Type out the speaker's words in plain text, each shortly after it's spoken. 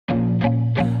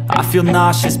I feel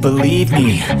nauseous, believe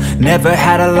me. Never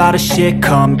had a lot of shit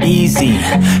come easy.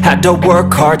 Had to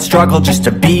work hard, struggle just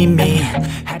to be me.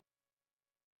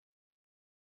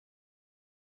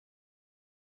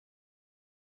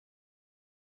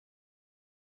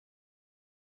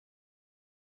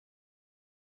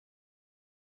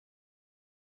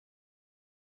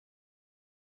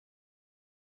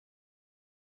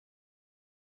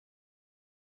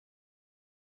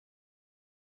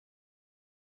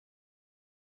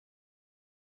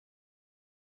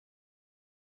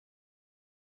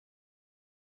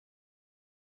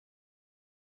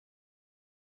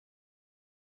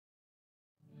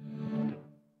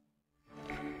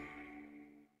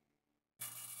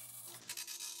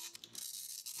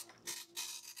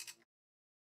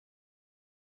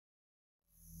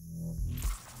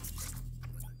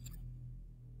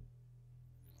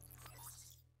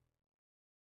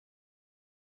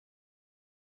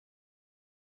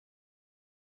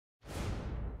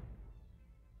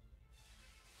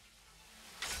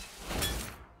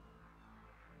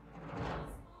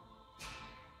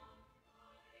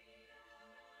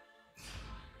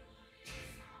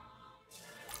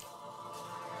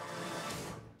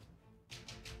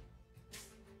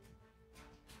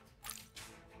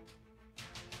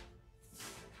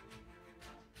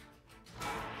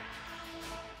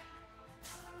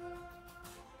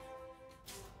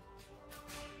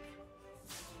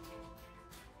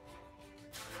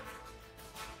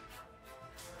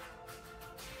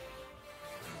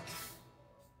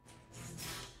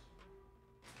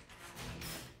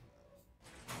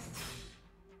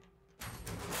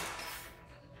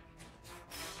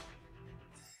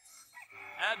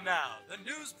 And now, the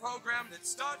news program that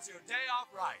starts your day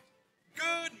off right.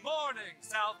 Good morning,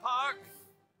 South Park!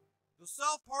 The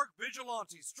South Park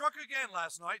Vigilantes struck again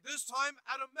last night, this time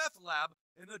at a meth lab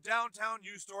in the downtown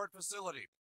U-Storage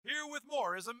facility. Here with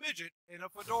more is a midget in a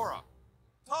fedora.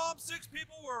 Tom, 6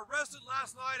 people were arrested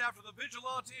last night after the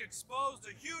vigilante exposed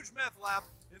a huge meth lab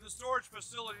in the storage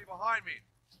facility behind me.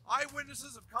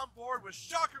 Eyewitnesses have come forward with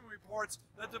shocking reports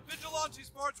that the vigilante's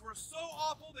farts were so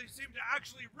awful they seemed to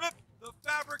actually rip the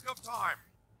fabric of time.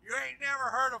 You ain't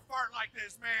never heard a fart like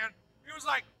this, man. It was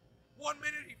like 1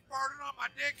 minute he farted on my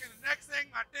dick and the next thing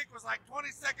my dick was like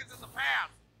 20 seconds in the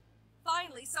past.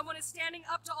 Finally, someone is standing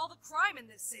up to all the crime in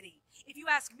this city. If you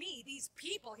ask me, these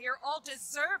people here all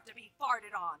deserve to be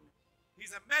farted on.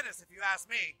 He's a menace if you ask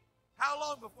me. How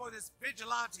long before this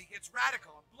vigilante gets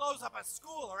radical and blows up a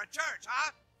school or a church,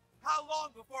 huh? How long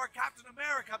before Captain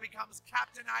America becomes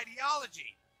Captain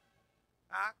Ideology?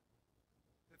 Huh?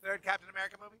 The third Captain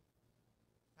America movie?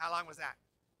 How long was that?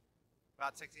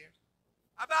 About 6 years?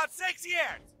 About 6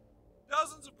 years!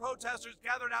 Dozens of protesters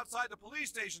gathered outside the police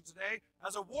station today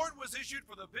as a warrant was issued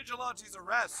for the vigilante's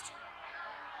arrest.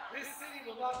 This city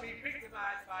will not be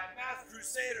victimized by mass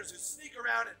crusaders who sneak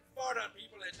around and fart on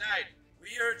people at night. We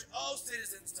urge all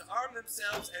citizens to arm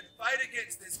themselves and fight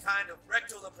against this kind of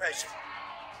rectal oppression.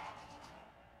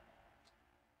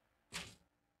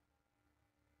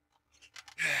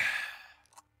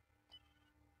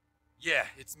 Yeah,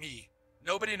 it's me.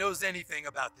 Nobody knows anything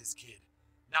about this kid.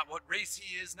 Not what race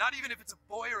he is, not even if it's a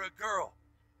boy or a girl.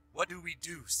 What do we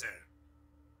do, sir?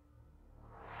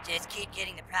 Just keep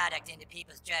getting the product into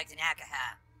people's drugs and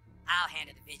alcohol. I'll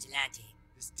handle the vigilante.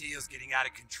 This deal's getting out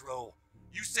of control.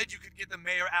 You said you could get the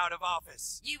mayor out of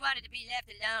office. You wanted to be left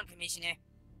alone, Commissioner.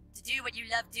 To do what you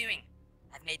love doing.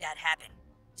 I've made that happen.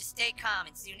 Just stay calm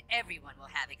and soon everyone will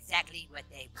have exactly what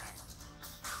they want.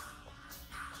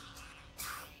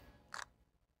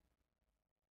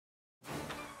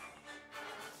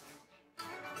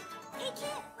 Hey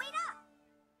kid, wait up!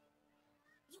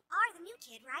 You are the new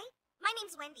kid, right? My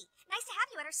name's Wendy. Nice to have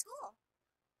you at our school.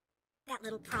 That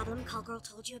little problem Callgirl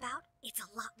told you about? It's a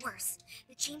lot worse.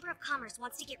 The Chamber of Commerce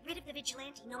wants to get rid of the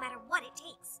vigilante no matter what it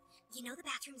takes. You know the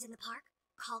bathrooms in the park?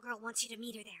 Callgirl wants you to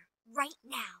meet her there, right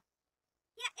now.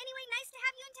 Yeah, anyway, nice to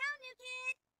have you in town, new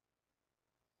kid.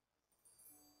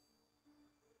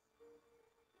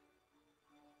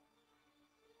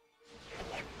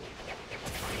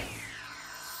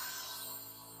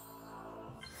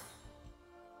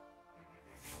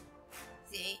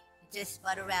 See? You just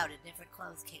spun around and different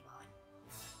clothes came on.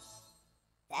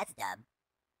 That's dumb.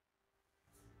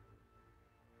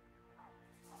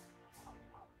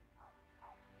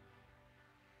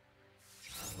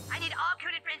 I need all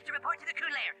Coon and Friends to report to the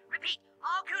Coon Lair. Repeat,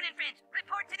 all Coon and Friends,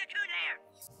 report to the Coon Lair.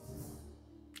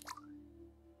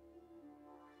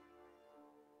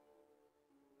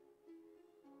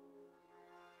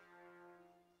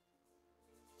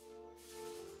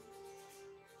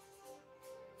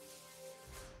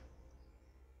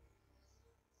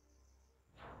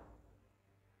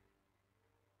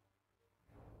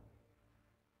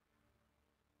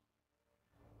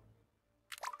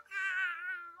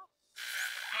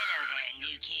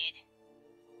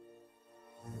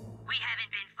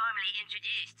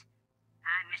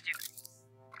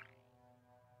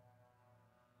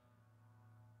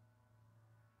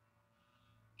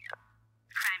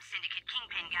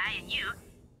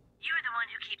 You're the one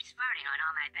who keeps farting on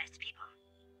all my best people.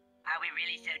 Are we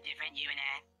really so different, you and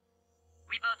I?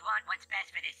 We both want what's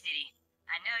best for this city.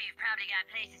 I know you've probably got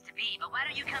places to be, but why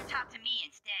don't you come talk to me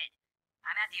instead?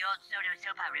 I'm at the old Soto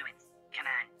Sopa ruins.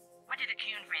 Come on, what do the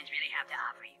Coon friends really have to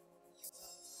offer you?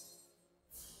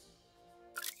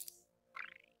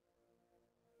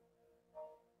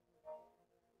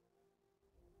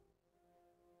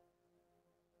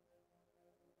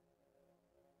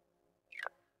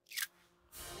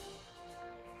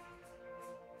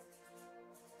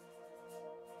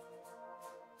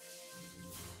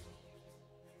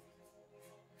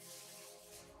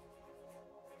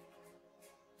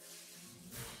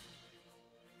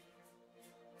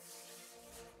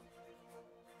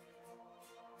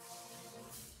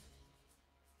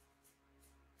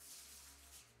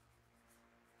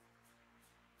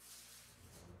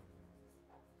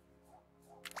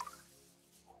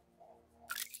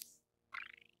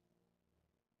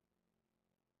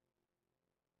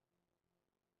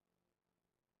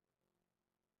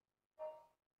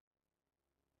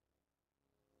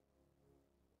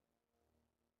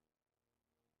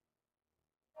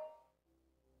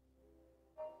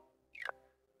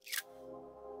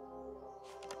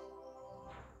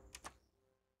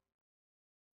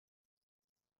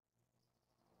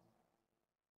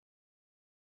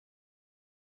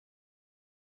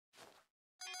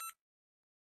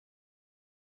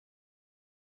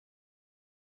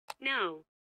 No.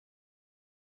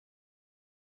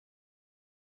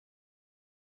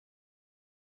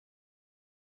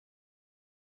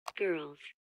 Girls.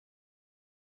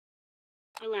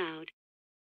 Allowed.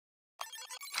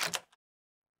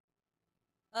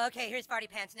 Okay, here's Farty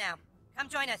Pants now. Come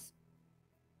join us.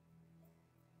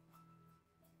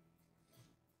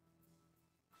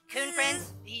 Coon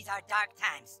friends, these are dark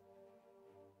times.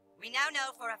 We now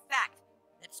know for a fact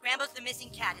that Scrambles the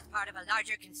Missing Cat is part of a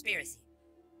larger conspiracy.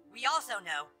 We also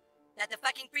know that the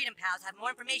fucking Freedom Pals have more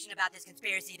information about this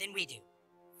conspiracy than we do.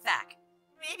 Fact.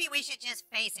 Maybe we should just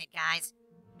face it, guys.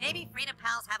 Maybe Freedom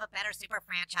Pals have a better super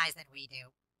franchise than we do.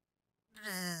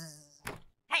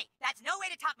 Hey, that's no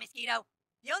way to talk, Mosquito.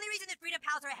 The only reason that Freedom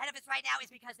Pals are ahead of us right now is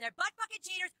because they're butt-fucking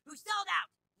cheaters who sold out.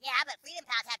 Yeah, but Freedom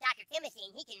Pals have Dr. Timothy,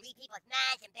 and he can read people's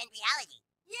minds and bend reality.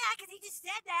 Yeah, because he just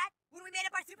said that. When we made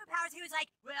up our superpowers, he was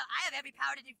like, well, I have every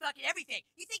power to do fucking everything.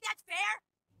 You think that's fair?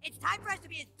 It's time for us to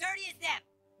be as dirty as them.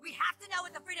 We have to know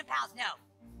what the Freedom Pals know.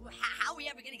 How are we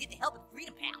ever going to get the help of the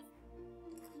Freedom Pals?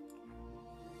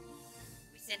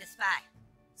 We send a spy.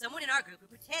 Someone in our group who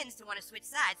pretends to want to switch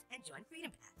sides and join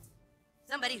Freedom Pals.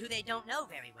 Somebody who they don't know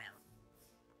very well.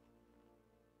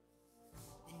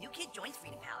 The new kid joins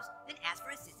Freedom Pals, then asks for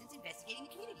assistance investigating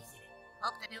the community city.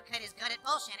 Hope the new kid is good at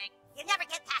bullshitting. You'll never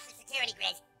get past the security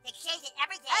grids. They change it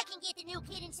every day. I can get the new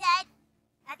kid inside.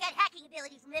 I've got hacking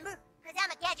abilities, remember? Because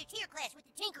I'm a Gadgeteer class with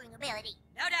the tinkering ability.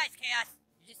 No dice, Chaos.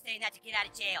 You're just saying that to get out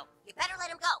of jail. You better let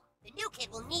him go. The new kid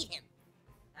will need him.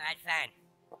 Alright, fine.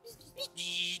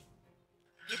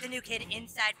 Get the new kid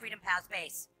inside Freedom Pal's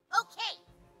base. Okay.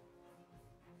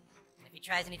 And if he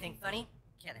tries anything funny,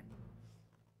 kill him.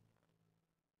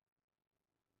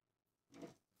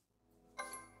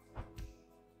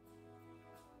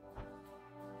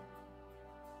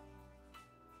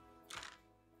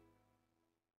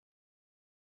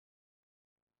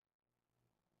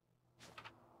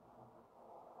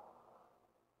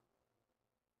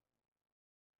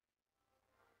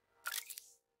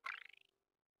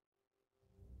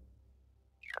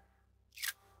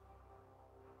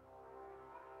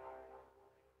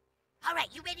 All right,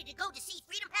 you ready to go to see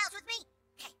Freedom Pals with me?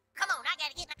 Okay, come on, I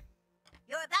gotta get my...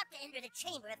 You're about to enter the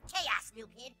Chamber of Chaos, new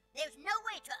kid. There's no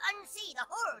way to unsee the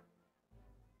Horde.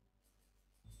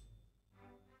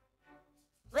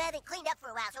 We haven't cleaned up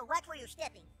for a while, so watch where you're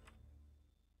stepping.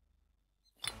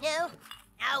 No.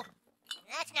 No.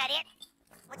 That's not it.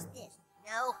 What's this?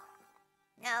 No.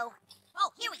 No.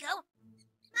 Oh, here we go.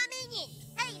 My minion.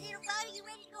 Hey, little guy, you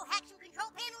ready to go hack some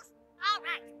control panels? All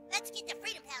right, let's get to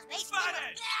Freedom Pals base.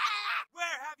 Spotted!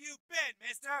 Where have you been,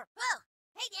 mister? Oh,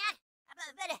 hey, Dad.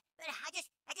 But I just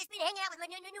been hanging out with my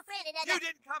new friend and You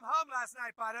didn't come home last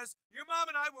night, Butters. Your mom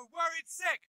and I were worried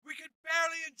sick. We could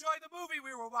barely enjoy the movie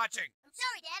we were watching. I'm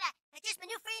sorry, Dad. I just my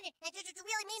new friend and just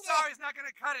really mean to... Sorry's not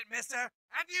gonna cut it, mister.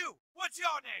 And you, what's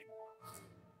your name?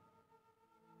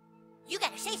 You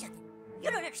gotta say something.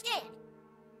 You don't understand.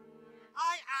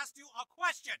 I asked you a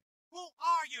question. Who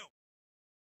are you?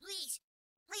 Please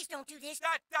don't do this.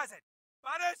 That does it.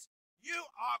 Butters, you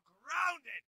are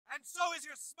grounded. And so is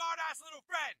your smart-ass little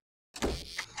friend.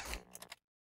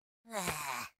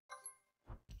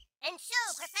 And so,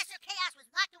 Professor Chaos was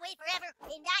locked away forever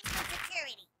in maximum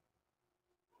security.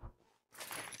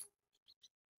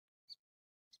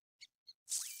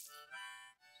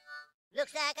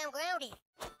 Looks like I'm grounded.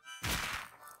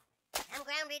 I'm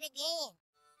grounded again.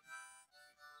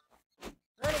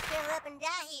 Gonna fill up and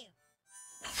die here.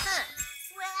 Huh.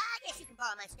 Well, I guess you can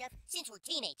borrow my stuff, since we're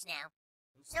teammates now.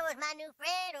 And so is my new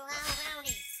friend, or I'm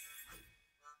grounded.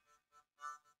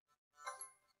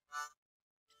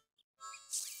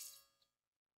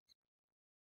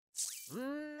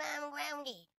 I'm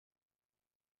grounded.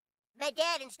 My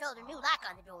dad installed a new lock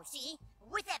on the door, see?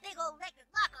 With that big old electric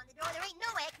lock on the door, there ain't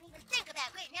no way I can even think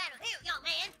about getting out of here, young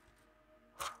man.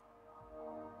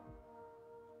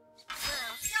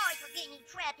 Oh, sorry for getting you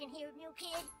trapped in here, new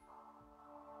kid.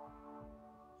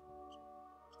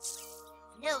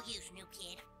 No use, new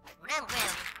kid. When I'm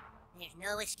grounded, there's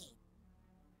no escape.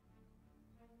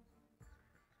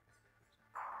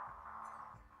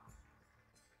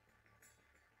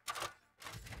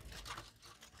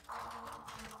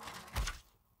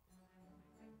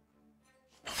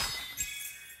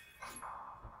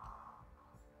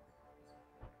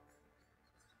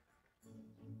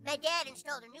 My dad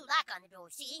installed a new lock on the door,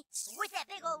 see? With that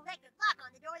big old electric lock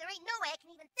on the door, there ain't no way I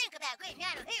can even think about getting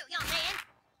out of here, young man.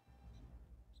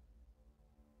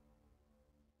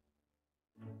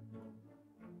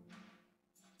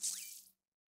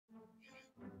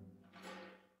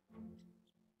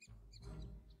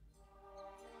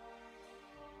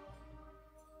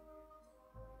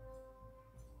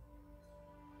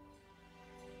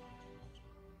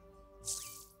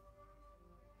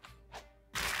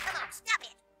 Come on, stop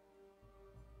it!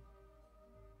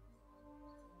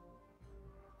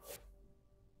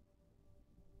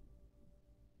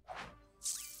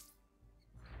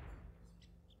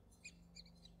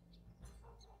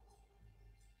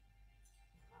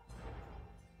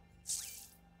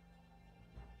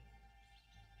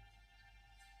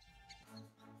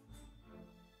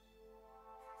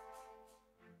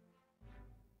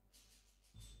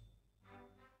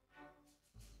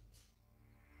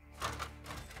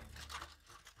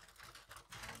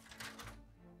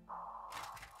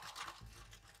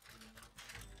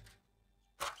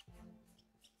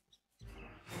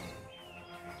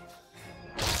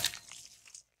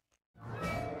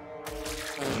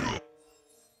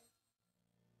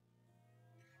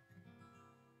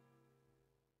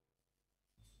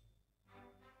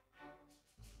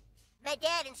 My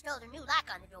dad installed a new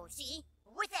lock on the door, see?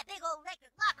 With that big old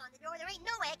electric lock on the door, there ain't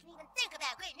no way I can even think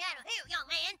about getting out of here, young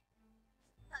man.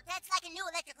 Well, that's like a new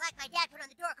electric lock my dad put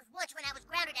on the door, because once when I was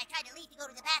grounded, I tried to leave to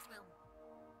go to the bathroom.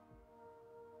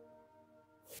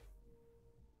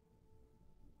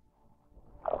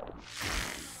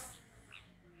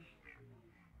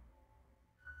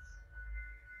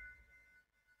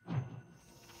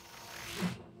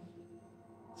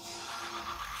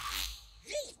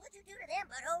 Jeez, what'd you do to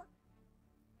them, butthole?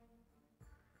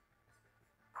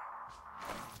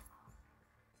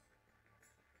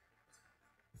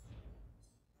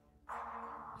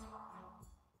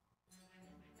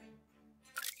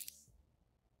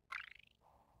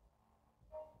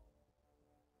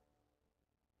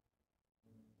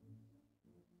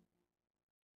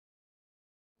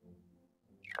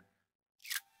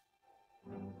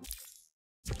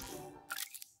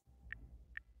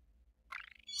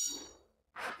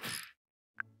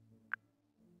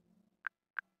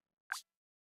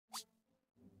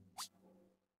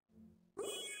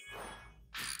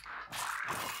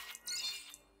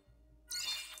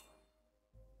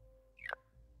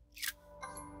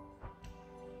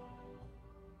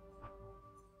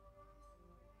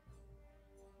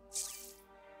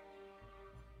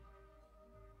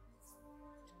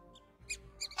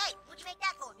 Hey, what'd you make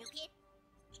that for, new kid?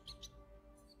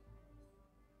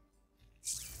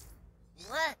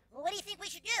 What do you think we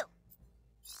should do?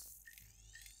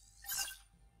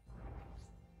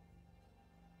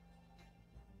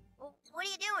 What are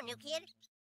you doing, new kid?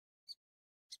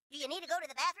 Do you need to go to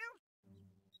the bathroom?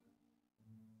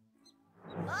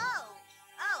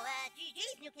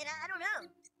 Geez, new kid, I don't know.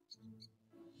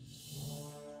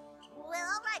 Well,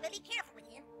 all right, but be careful with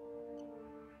him.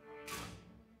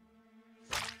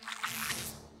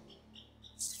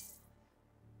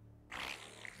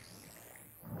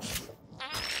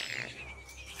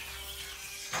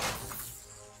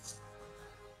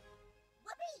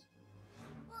 Whoopee!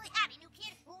 Boy, howdy, new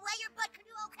kid. Well, your butt can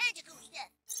do all kinds of cool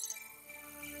stuff.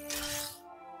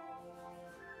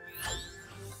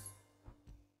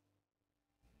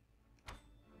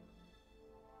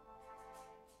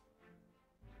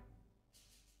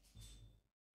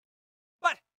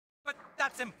 But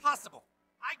that's impossible.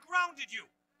 I grounded you.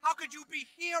 How could you be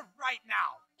here right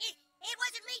now? It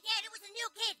wasn't me, Dad. It was the new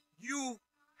kid. You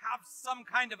have some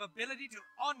kind of ability to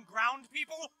unground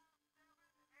people?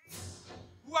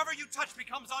 Whoever you touch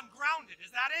becomes ungrounded,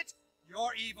 is that it?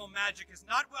 Your evil magic is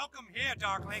not welcome here,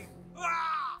 Darkling.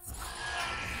 Ah!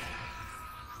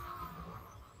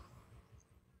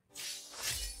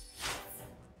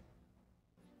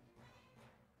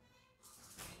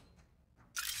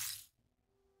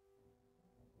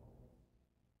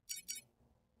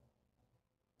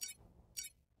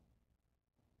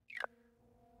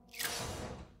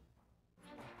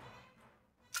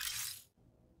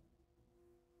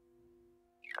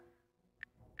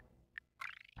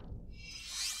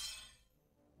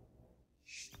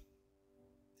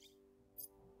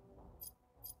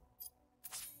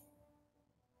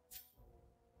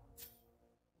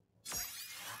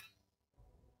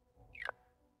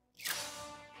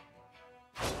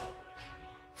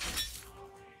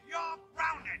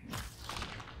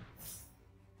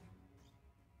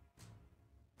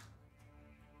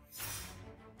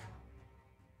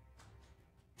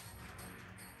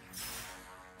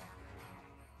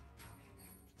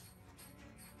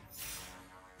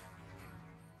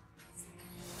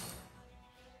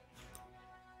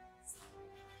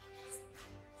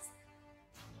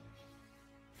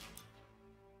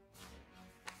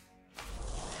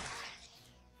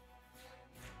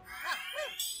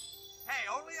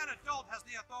 Only an adult has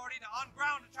the authority to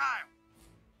unground a child.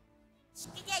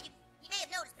 Hey, Dad, you may have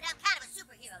noticed, but I'm kind of a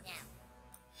superhero now.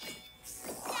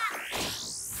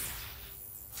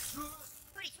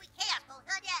 Pretty sweet chaos bolt,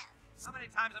 huh, Dad? How many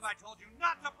times have I told you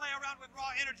not to play around with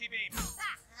raw energy beams?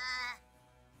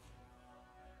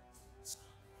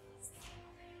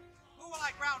 Who will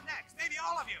I ground next? Maybe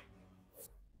all of you.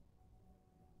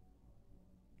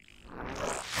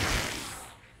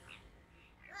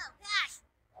 Oh, gosh.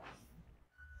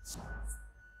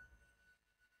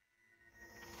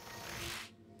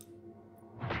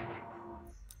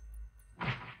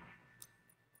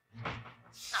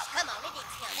 Oh, come on, it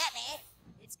didn't feel that bad.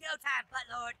 It's go time,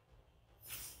 Buttlord.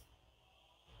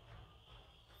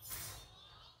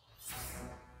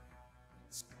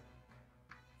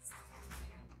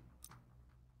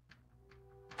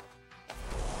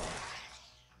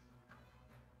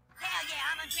 Hell yeah,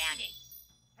 I'm ungrounded.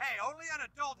 Hey, only an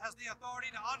adult has the authority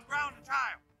to unground a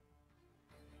child.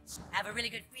 I have a really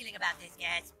good feeling about this,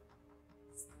 guys.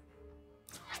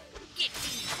 Get me.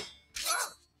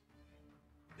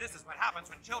 This is what happens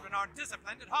when children aren't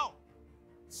disciplined at home.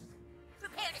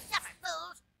 Prepare to suffer,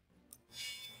 fools.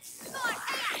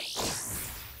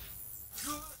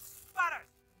 Butters,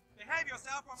 behave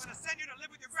yourself or I'm going to send you to live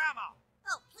with your grandma.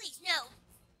 Oh, please, no.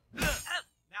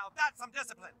 Now that's some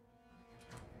discipline.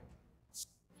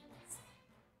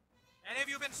 Any of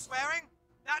you been swearing?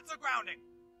 That's a grounding.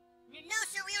 No,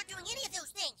 sir, we aren't doing any of those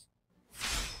things.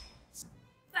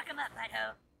 Fuck him up,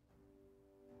 butthole.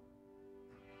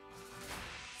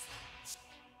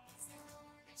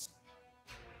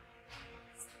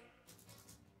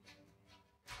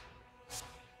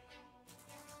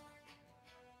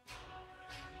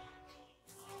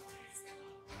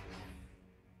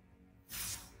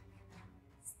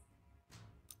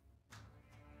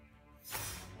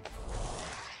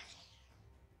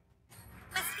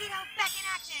 Mosquito back in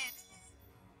action!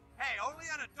 Hey, only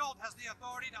an adult has the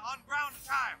authority to unground a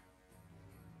child.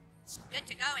 Good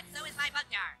to go, and so is my bug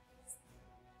jar.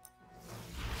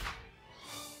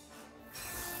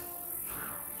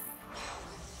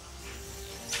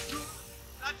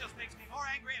 That just makes me more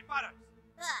angry at Butters.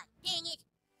 Ah, dang it.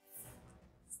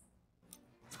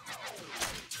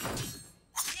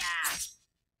 Yeah!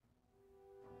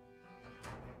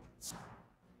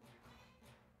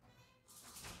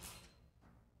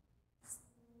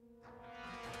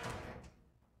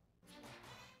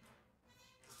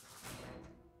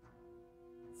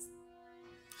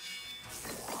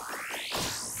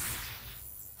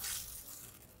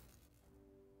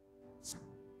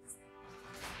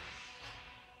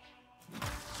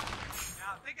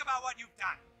 Now think about what you've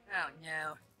done. Oh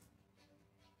no.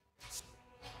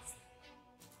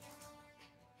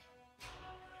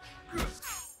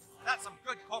 That's some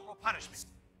good corporal punishment.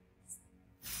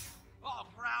 I'll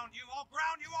ground you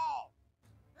all!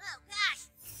 Oh, gosh.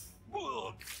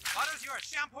 Butters, you are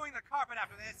shampooing the carpet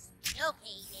after this.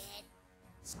 Okay, Dad.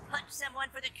 Punch someone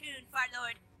for the coon,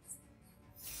 Fartlord.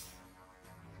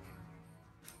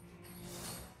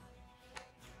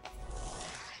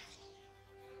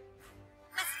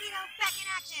 Mosquito back in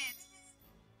action!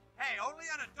 Hey, only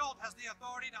an adult has the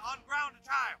authority to unground a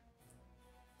child.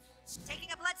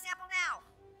 Taking a blood sample now.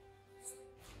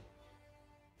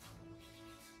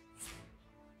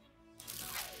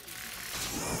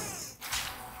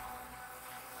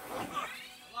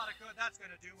 A lot of good that's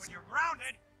gonna do when you're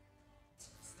grounded.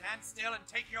 Stand still and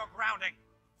take your grounding.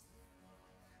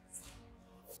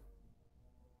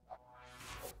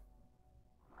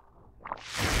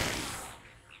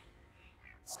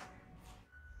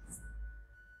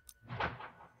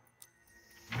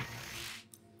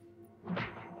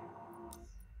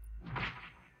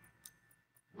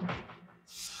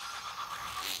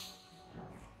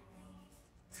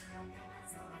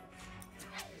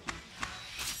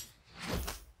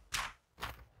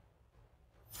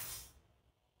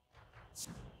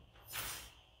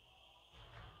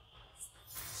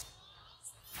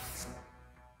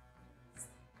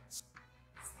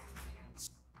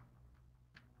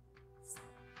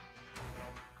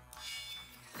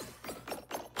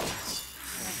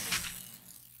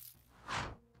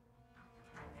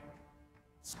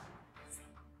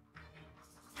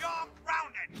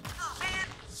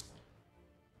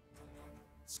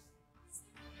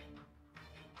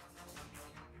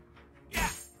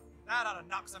 That ought to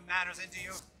knock some manners into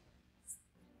you.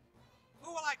 Who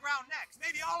will I ground next?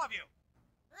 Maybe all of you.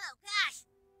 Oh, gosh.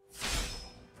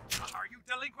 Are you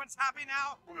delinquents happy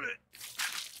now?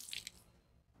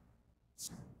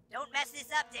 Don't mess this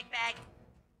up, dickbag.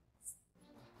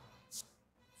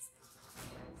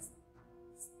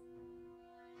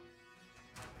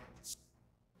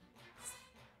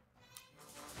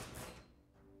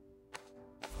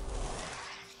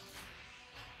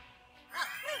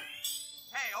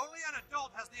 Hey, only an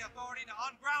adult has the authority to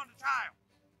unground a child.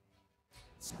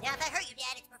 Now, if I hurt you,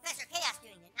 Dad, it's Professor Chaos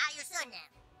doing it, not your son now.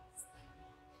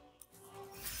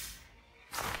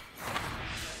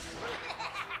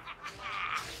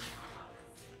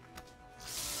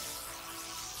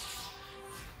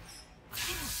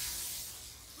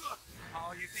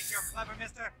 Oh, you think you're clever,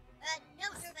 mister? No,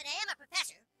 sir, but I am a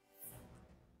professor.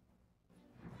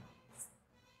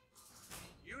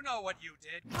 You know what you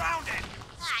did. Grounded!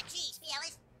 Ah, jeez,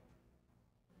 fellas.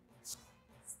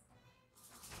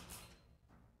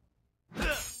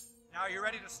 Now you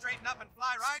ready to straighten up and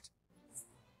fly, right?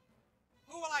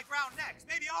 Who will I ground next?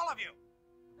 Maybe all of you.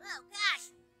 Oh,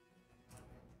 gosh.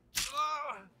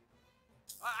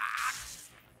 Ah!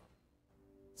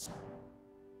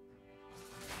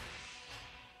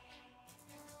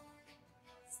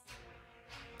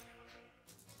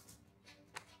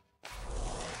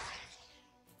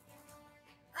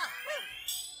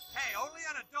 Hey, only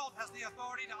an adult has the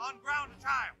authority to unground a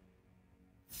child.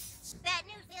 Bad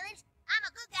news, villains. I'm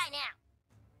a good guy now.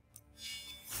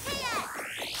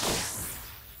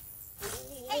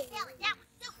 Hey, fellas, that was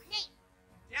super neat.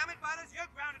 Damn it, Butters, you're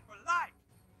grounded for life.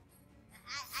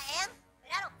 I am,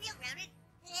 but I don't feel grounded.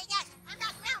 Hey, guys, I'm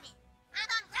not grounded. I'm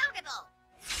ungroundable.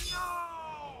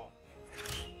 No!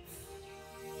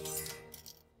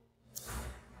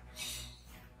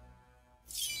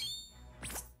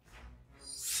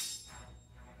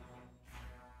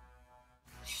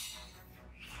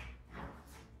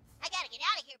 I gotta get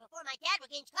out of here before my dad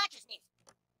regains consciousness.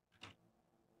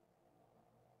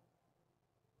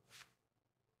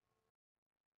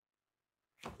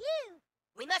 Phew!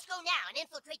 We must go now and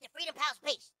infiltrate the Freedom Pals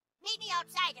base. Meet me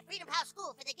outside the Freedom Pals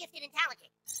School for the Gifted and Talented.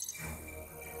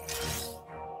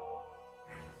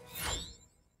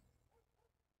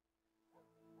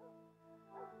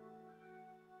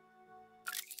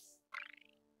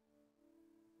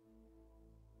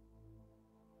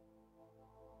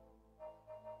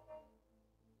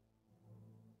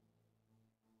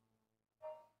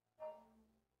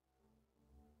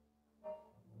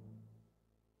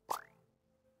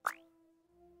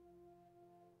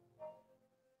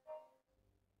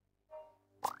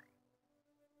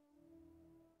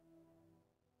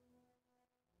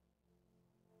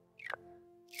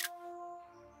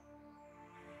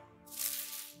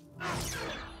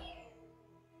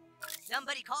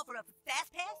 Somebody call for a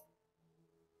fast pass?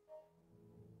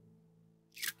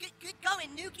 Good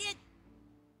going, new kid.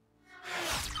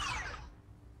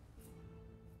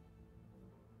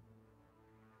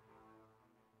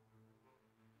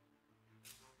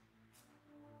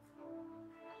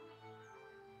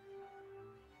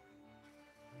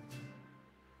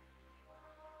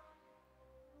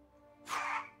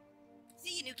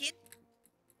 See you, new kid.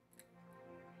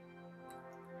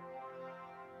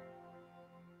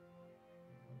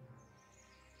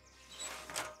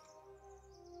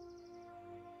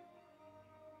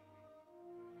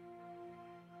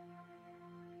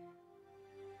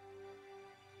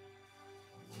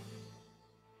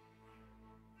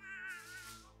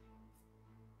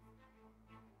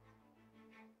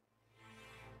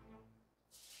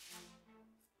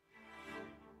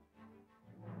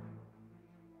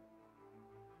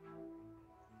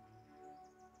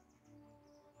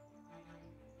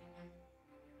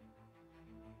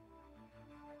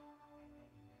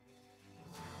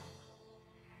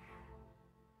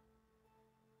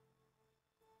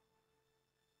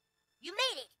 You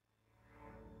made it!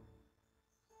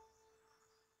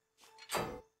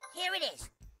 Here it is.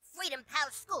 Freedom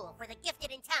Pals School for the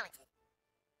Gifted and Talented.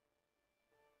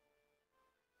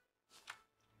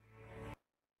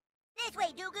 This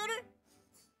way, do-gooder.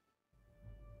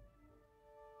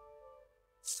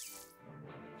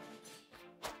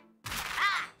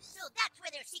 Ah, so that's where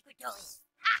their secret door is.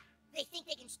 Ha! They think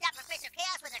they can stop Professor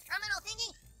Chaos with a terminal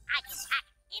thingy? I can hack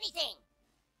anything.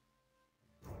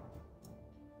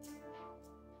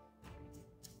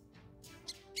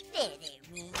 There, Ring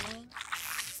Ring.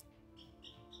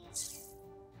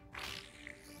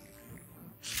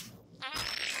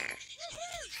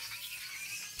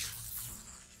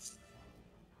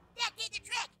 That did the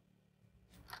trick!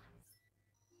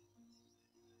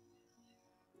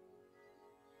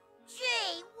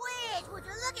 Gee whiz, would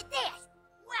you look at this?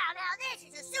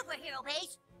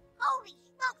 base? Holy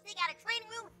smokes, they got a training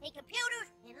room and computers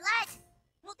and lights.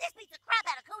 Well, this beats the crap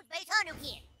out of Coon's base, huh, new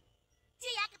kid?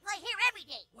 Gee, I could play here every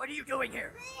day. What are you doing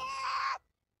here?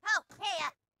 Oh, hey,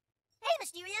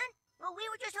 Mysterion. Well, we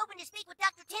were just hoping to speak with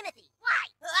Dr. Timothy. Why?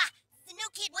 The new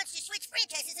kid wants to switch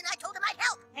franchises, and I told him I'd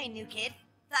help. Hey, new kid.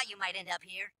 Thought you might end up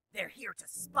here. They're here to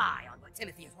spy on what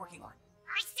Timothy is working on.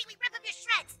 I see we rip him to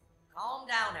shreds. Calm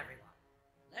down, everyone.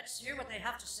 Let's hear what they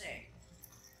have to say.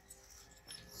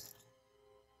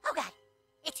 Oh, God.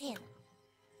 It's him.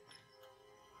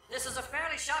 This is a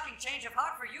fairly shocking change of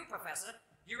heart for you, Professor.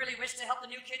 You really wish to help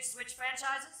the new kids switch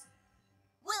franchises?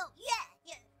 Well, yeah.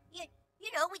 You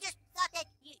know, we just thought that,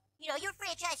 you know, your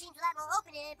franchise seems a lot more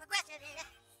open and progressive.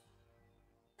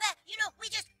 But, you know, we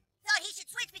just thought he should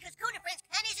switch because Coon and Friends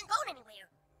kind of isn't going anywhere.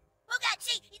 Oh, God,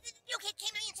 see, the new kid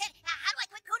came to me and said, how do I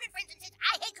quit Coon and Friends? And since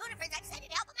I hate Coon and Friends, I decided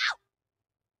to help him out.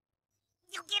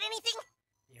 You get anything?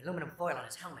 The aluminum foil on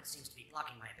his helmet seems to be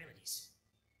blocking my abilities.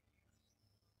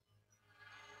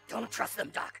 Don't trust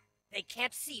them, Doc. They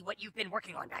can't see what you've been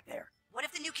working on back there. What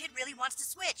if the new kid really wants to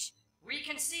switch? We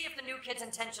can see if the new kid's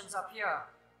intentions are pure.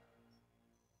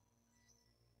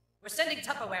 We're sending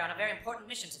Tupperware on a very important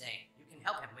mission today. You can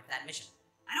help him with that mission.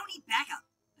 I don't need backup,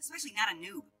 especially not a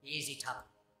noob. Easy, Tup.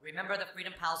 Remember the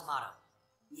Freedom Pals motto.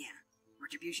 Yeah,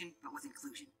 retribution, but with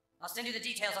inclusion. I'll send you the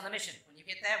details on the mission. When you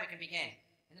get there, we can begin.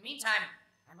 In the meantime,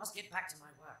 I must get back to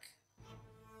my work.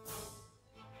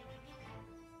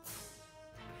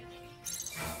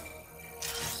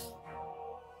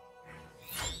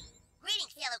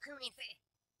 Greetings, fellow Coon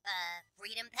and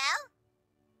Freedom Pal?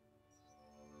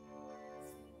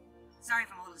 Sorry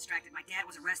if I'm a little distracted. My dad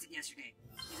was arrested yesterday.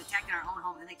 He was attacked in our own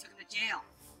home, and then they took him to jail.